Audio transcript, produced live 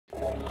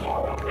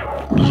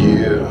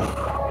Yeah,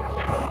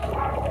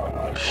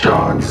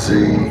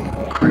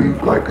 kìnz,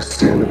 creep like a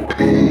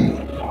centipede.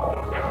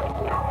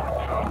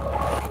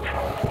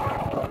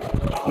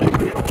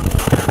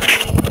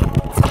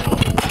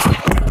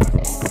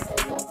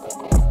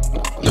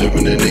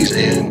 Living in these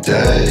end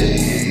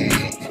days.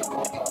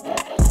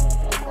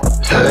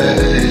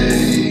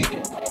 Hey,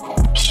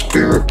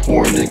 spirit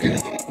poor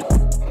nigga.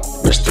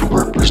 Mr.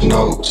 Ripper's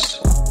notes.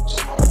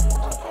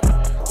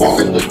 Walk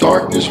in the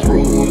darkness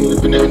room,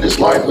 living in this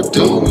life of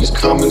doom. He's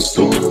coming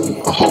soon.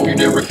 I hope you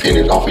never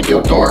fainted off in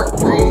your dark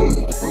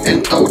room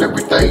and told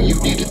everything you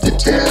needed to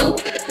tell.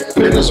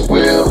 Then as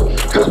well,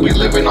 cause we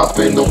living off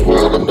in the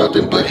world of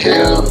nothing but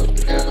hell.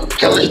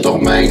 Hellish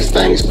domains,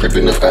 things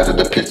creeping up out of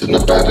the pits and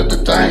up out of the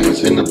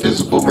things. In the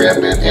visible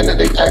realm, and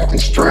they acting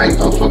strange.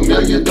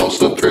 Unfamiliar,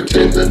 dose of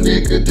pretender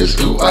nigga. This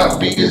who I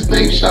be, his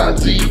name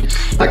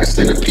kìnz. Like a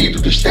centipede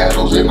through the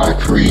shadows and I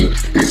creed,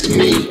 it's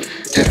me.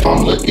 If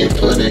I'm looking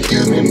for the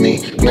human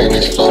me, man,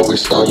 this flow is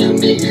so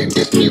unique. It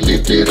gets me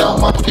lifted off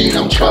my feet.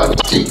 I'm trying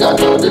to see. I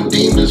know the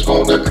demons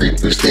wanna creep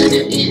through sin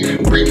and eat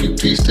and bring me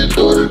peace to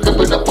Lord.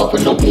 Coming up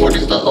in the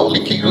mornings, the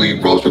holy key he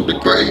rose from the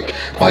grave.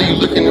 Why you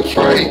looking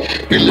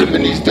afraid? We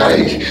living these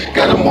days.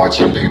 Gotta march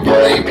and be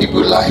brave.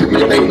 People out here,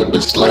 man, they never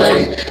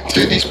slave.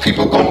 Till these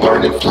people gon'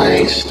 burn in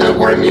flames. Still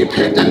worry me,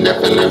 pit the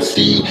Nephilim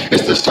seed.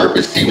 It's the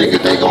serpent seed,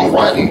 nigga. They gon'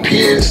 rot and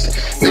piss,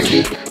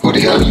 nigga. Who the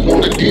hell you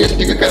wanna diss?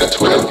 Nigga got a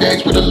 12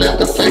 gauge with a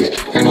left face.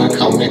 And I'm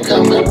coming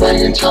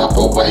away and chop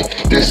away.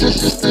 This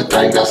is just the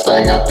thing I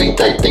say. I think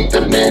they think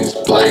the man is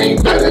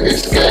playing. Better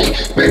escape.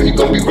 Baby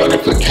gon' be running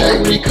for K.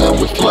 We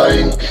come with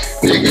flame,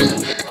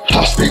 nigga.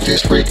 I speak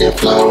this freaking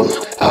flow.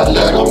 I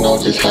let them know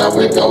just how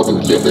it go. To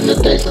live in the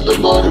days of the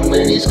Lord and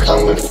when he's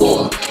coming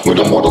for. When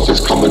the mortals is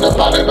coming up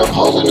out of them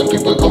hoes and the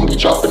people gon' be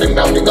dropping and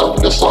mounting up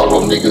in the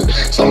sorrow, nigga.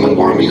 Some of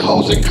wormy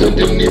hoes and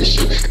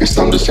condemnation and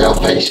some to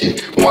salvation.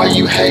 Why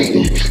you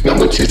hating?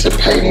 I'm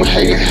anticipating,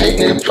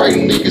 hating and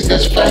praying niggas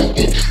that's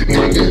faking,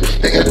 nigga.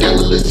 They got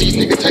disease,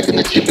 nigga, taking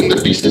the chip and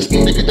the beast. This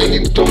nigga, they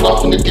need to throw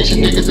off in the ditch,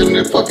 niggas in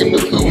there fucking the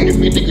food. And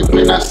me, nigga,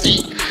 when I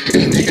see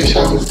this nigga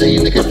kìnz,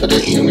 nigga, for the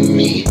human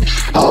me.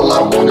 All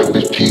I want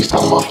is peace.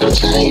 I'm off the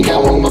chain,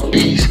 now I'm a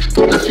beast.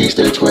 For the feast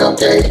at 12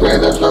 gauge,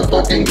 rather than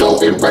fucking go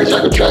and rage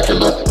like a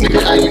Dracula.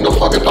 Nigga, I ain't no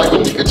fucking fight,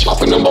 but nigga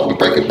chopping them up and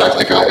breaking backs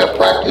like I have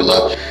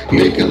Dracula.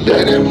 Nigga,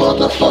 let him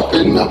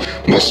motherfucker know.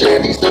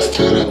 Machetes, that's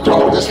to the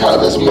throne. That's how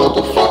this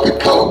motherfucker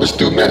code. Just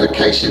do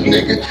medication,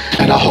 nigga.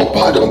 And I hope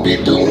I don't be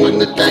doing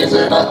the things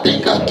that I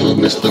think I do.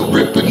 Mr.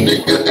 Ripper,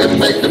 nigga, and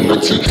make them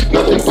into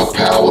nothing but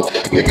power.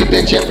 Nigga,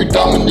 that Jeffrey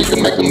Dahmer,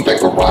 nigga, make them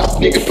vaporize.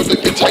 Nigga, put the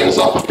containers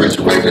off the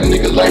refrigerator,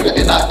 nigga, later,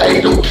 and I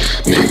ate them.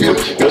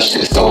 Nigga, that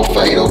shit so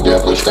fatal,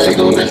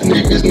 devastating. That's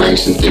niggas'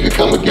 nations, nigga,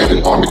 come again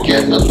in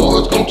Armageddon. The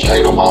Lord's gon'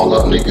 chain them all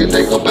up, nigga.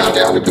 They gon' bow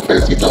down and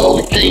confess he's the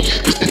holy king.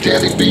 It's the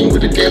daily beam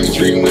with the daily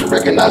dream. When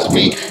recognize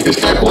me, it's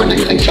that boy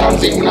nigga ain't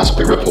kìnz when I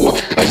spirit pour.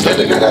 I said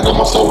it out of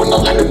my soul when I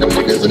landed them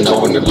niggas and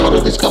knowing the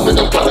Lord is coming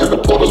up out of the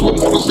portals with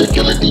mortals that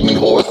kill a demon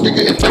horse,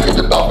 nigga, and take it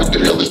about with the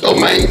hellish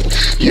domains.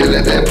 Yeah,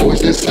 that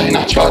boy's insane.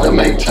 I try to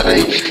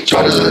maintain,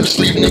 try to let him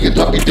sleep, nigga.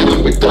 Don't be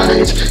dealing with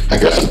things. I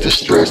got some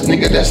distress,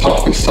 nigga, that's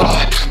off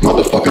inside.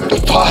 Motherfucker, the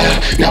fire.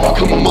 Now I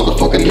come a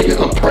motherfucker, nigga.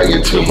 I'm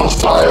praying to my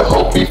sire.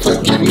 Hope he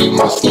forgive me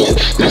my sin.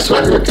 That's why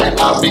everything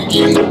I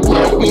begin to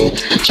whirlwind.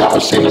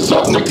 Chopping sinners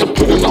up, nigga,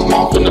 putting them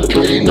off in the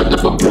pit, nothing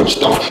but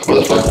brimstone.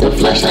 Motherfucking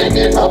flesh ain't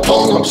in my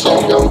bone. I'm so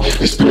young.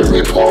 The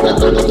spirit poured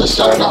under the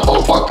shine. I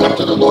hope I come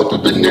to the Lord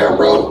through the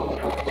narrow.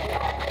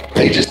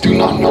 They just do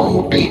not know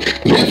who be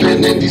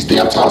living in these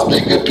damn times,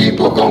 nigga.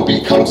 People gon'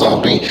 become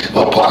zombie.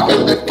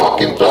 Apocalyptic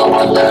fucking flow.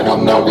 I let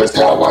them know that's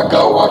how I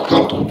go. I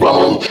come through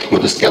roll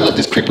with the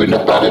skeletons creeping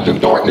up out of the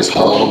darkness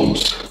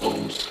holes.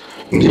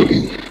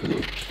 Nigga,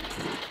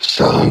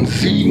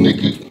 kìnz,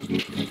 nigga.